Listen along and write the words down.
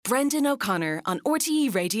Brendan O'Connor on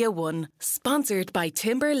RTE Radio 1, sponsored by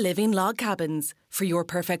Timber Living Log Cabins. For your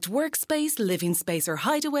perfect workspace, living space or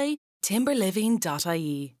hideaway,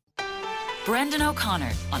 timberliving.ie. Brendan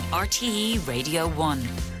O'Connor on RTE Radio 1.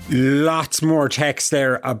 Lots more text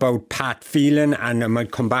there about Pat Phelan, and I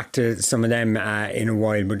might come back to some of them in a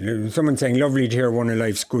while. But someone saying, lovely to hear one of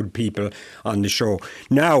life's good people on the show.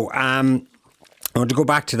 Now, I want to go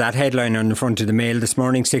back to that headline on the front of the Mail this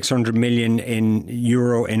morning. 600 million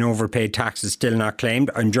euro in overpaid taxes still not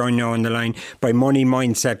claimed. I'm joined now on the line by money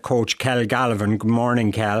mindset coach Kel Gallivan. Good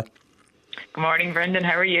morning, Kel. Good morning, Brendan.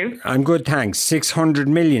 How are you? I'm good, thanks. 600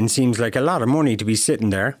 million seems like a lot of money to be sitting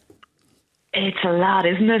there. It's a lot,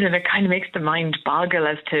 isn't it? And it kind of makes the mind boggle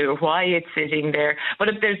as to why it's sitting there. But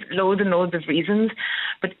there's loads and loads of reasons.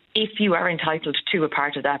 But if you are entitled to a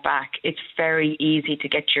part of that back, it's very easy to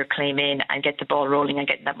get your claim in and get the ball rolling and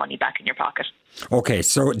get that money back in your pocket. OK,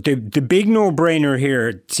 so the big no-brainer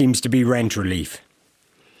here seems to be rent relief.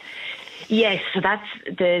 Yes, so that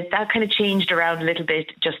kind of changed around a little bit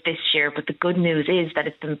just this year, but the good news is that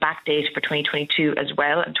it's been backdated for 2022 as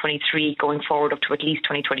well, and 23 going forward up to at least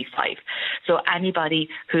 2025. So anybody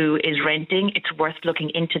who is renting, it's worth looking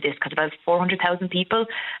into this because about 400,000 people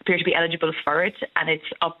appear to be eligible for it, and it's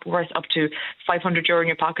worth up to €500 in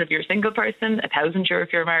your pocket if you're a single person, €1,000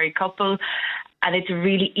 if you're a married couple, and it's a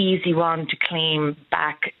really easy one to claim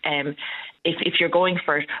back. If you're going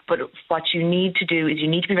for it. But what you need to do is you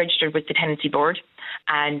need to be registered with the Tenancy Board,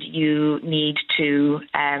 and you need to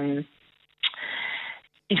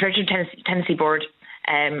register the Tenancy Board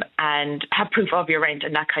and have proof of your rent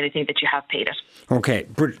and that kind of thing that you have paid it. OK,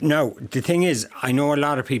 but now the thing is, I know a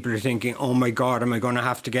lot of people are thinking, oh my God, am I going to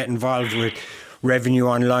have to get involved with Revenue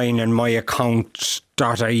Online and my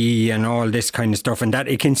account.ie and all this kind of stuff, and that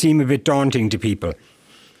it can seem a bit daunting to people.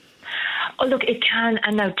 Oh, look, it can.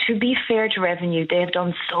 And now, to be fair to Revenue, they have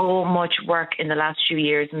done so much work in the last few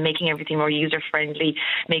years, making everything more user-friendly,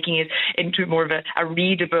 making it into more of a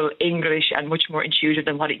readable English and much more intuitive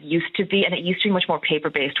than what it used to be. And it used to be much more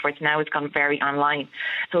paper-based, whereas now it's gone very online.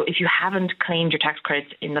 So if you haven't claimed your tax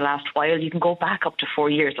credits in the last while, you can go back up to 4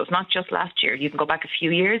 years. So it's not just last year. You can go back a few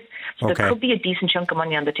years. So There could be a decent chunk of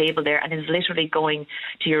money on the table there, and it's literally going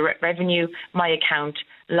to your Revenue, My Account,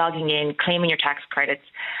 logging in, claiming your tax credits.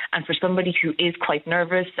 And for somebody who is quite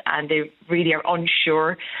nervous and they really are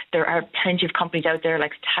unsure, there are plenty of companies out there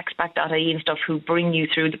like taxback.ie and stuff who bring you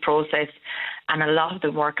through the process, and a lot of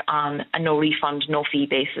them work on a no refund, no fee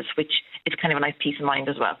basis, which is kind of a nice peace of mind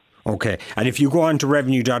as well. OK, and if you go on to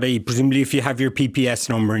revenue.ie, presumably if you have your PPS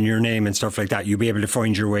number and your name and stuff like that, you'll be able to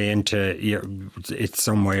find your way into it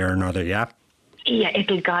some way or another, yeah? Yeah,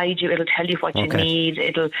 it'll guide you. It'll tell you what you need.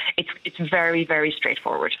 It's very, very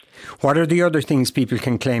straightforward. What are the other things people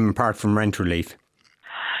can claim apart from rent relief?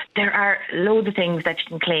 There are loads of things that you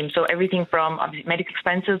can claim. So everything from obviously medical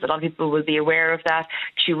expenses, a lot of people will be aware of that,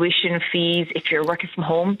 tuition fees, if you're working from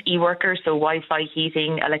home, e-workers, so Wi-Fi,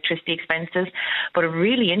 heating, electricity expenses. But a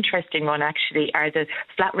really interesting one actually are the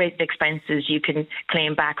flat rate expenses you can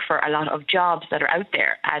claim back for a lot of jobs that are out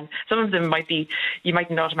there. And some of them might be, you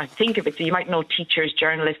might not think of it, so you might know teachers,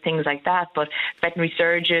 journalists, things like that, but veterinary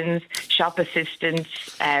surgeons, shop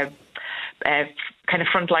assistants, kind of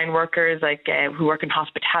frontline workers like who work in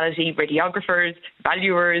hospitality, radiographers,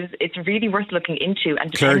 valuers. It's really worth looking into, and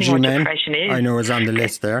depending on what your profession is. I know is on the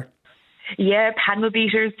list there. Yeah, panel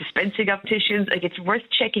beaters, dispensing opticians. Like, it's worth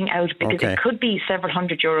checking out because it could be several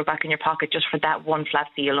 €100 back in your pocket just for that one flat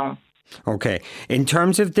fee alone. OK. In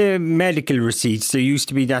terms of the medical receipts, there used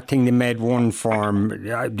to be that thing, the Med1 form.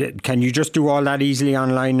 Can you just do all that easily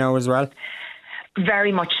online now as well?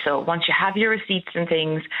 Very much so. Once you have your receipts and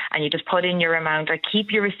things and you just put in your amount, or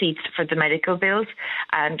keep your receipts for the medical bills,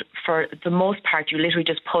 and for the most part you literally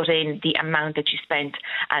just put in the amount that you spent,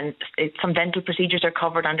 and some dental procedures are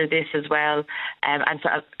covered under this as well, and so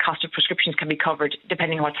cost of prescriptions can be covered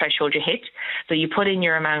depending on what threshold you hit. So you put in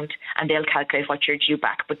your amount and they'll calculate what you're due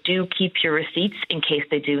back, but do keep your receipts in case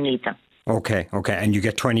they do need them. OK, and you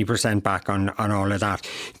get 20% back on all of that.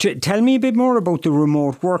 Tell me a bit more about the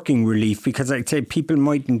remote working relief, because I'd say people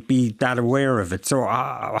mightn't be that aware of it. So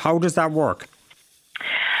how does that work?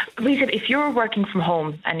 Lisa, if you're working from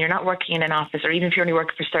home and you're not working in an office, or even if you're only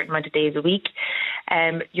working for a certain amount of days a week,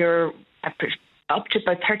 you're up to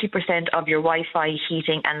about 30% of your Wi-Fi,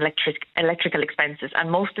 heating and electrical expenses.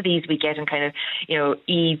 And most of these we get in kind of,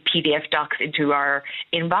 e-PDF docs into our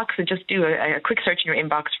inbox. So just do a quick search in your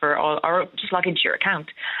inbox for all, or just log into your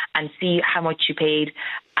account and see how much you paid.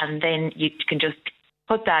 And then you can just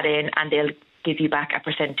put that in and they'll give you back a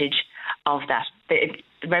percentage of that. The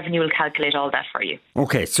Revenue will calculate all that for you.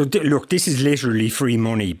 OK, so look, this is literally free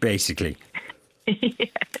money, basically. Yes.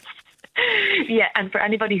 Yeah, and for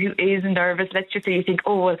anybody who is nervous, let's just say you think,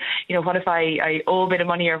 oh, well, what if I owe a bit of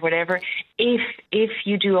money or whatever? If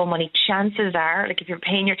you do owe money, chances are, like if you're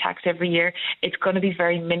paying your tax every year, it's going to be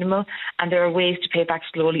very minimal, and there are ways to pay it back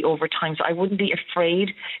slowly over time. So I wouldn't be afraid,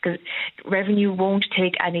 because revenue won't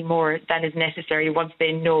take any more than is necessary once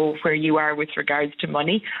they know where you are with regards to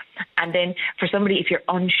money. And then for somebody, if you're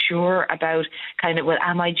unsure about kind of, well,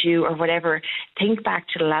 am I due or whatever, think back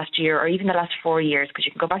to the last year or even the last 4 years, because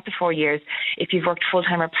you can go back to 4 years. If you've worked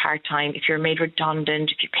full-time or part-time, if you're made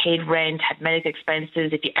redundant, if you paid rent, had medical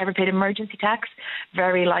expenses, if you ever paid emergency tax,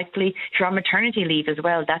 very likely. If you're on maternity leave as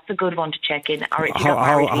well, that's a good one to check in. Or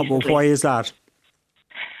if why is that?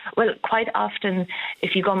 Well, quite often,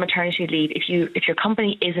 if you go on maternity leave, if your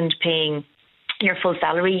company isn't paying your full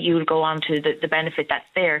salary, you'll go on to the benefit that's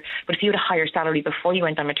there. But if you had a higher salary before you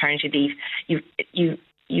went on maternity leave,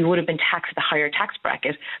 you would have been taxed at a higher tax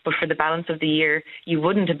bracket. But for the balance of the year, you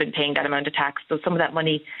wouldn't have been paying that amount of tax. So some of that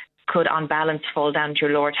money could, on balance, fall down to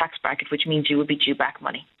your lower tax bracket, which means you would be due back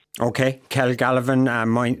money. Okay, Kel Gallivan,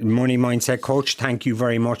 Money Mindset Coach, thank you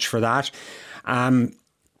very much for that.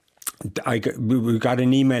 We got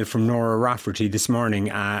an email from Nora Rafferty this morning,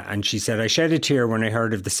 and she said, I shed a tear when I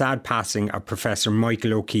heard of the sad passing of Professor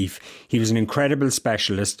Michael O'Keefe. He was an incredible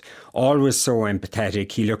specialist, always so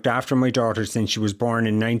empathetic. He looked after my daughter since she was born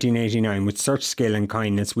in 1989 with such skill and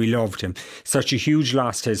kindness. We loved him. Such a huge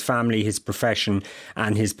loss to his family, his profession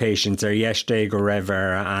and his patients.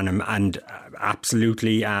 And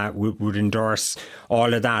absolutely would endorse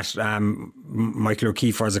all of that. Michael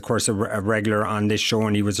O'Keefe was, of course, a regular on this show,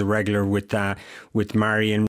 and he was a regular with Marion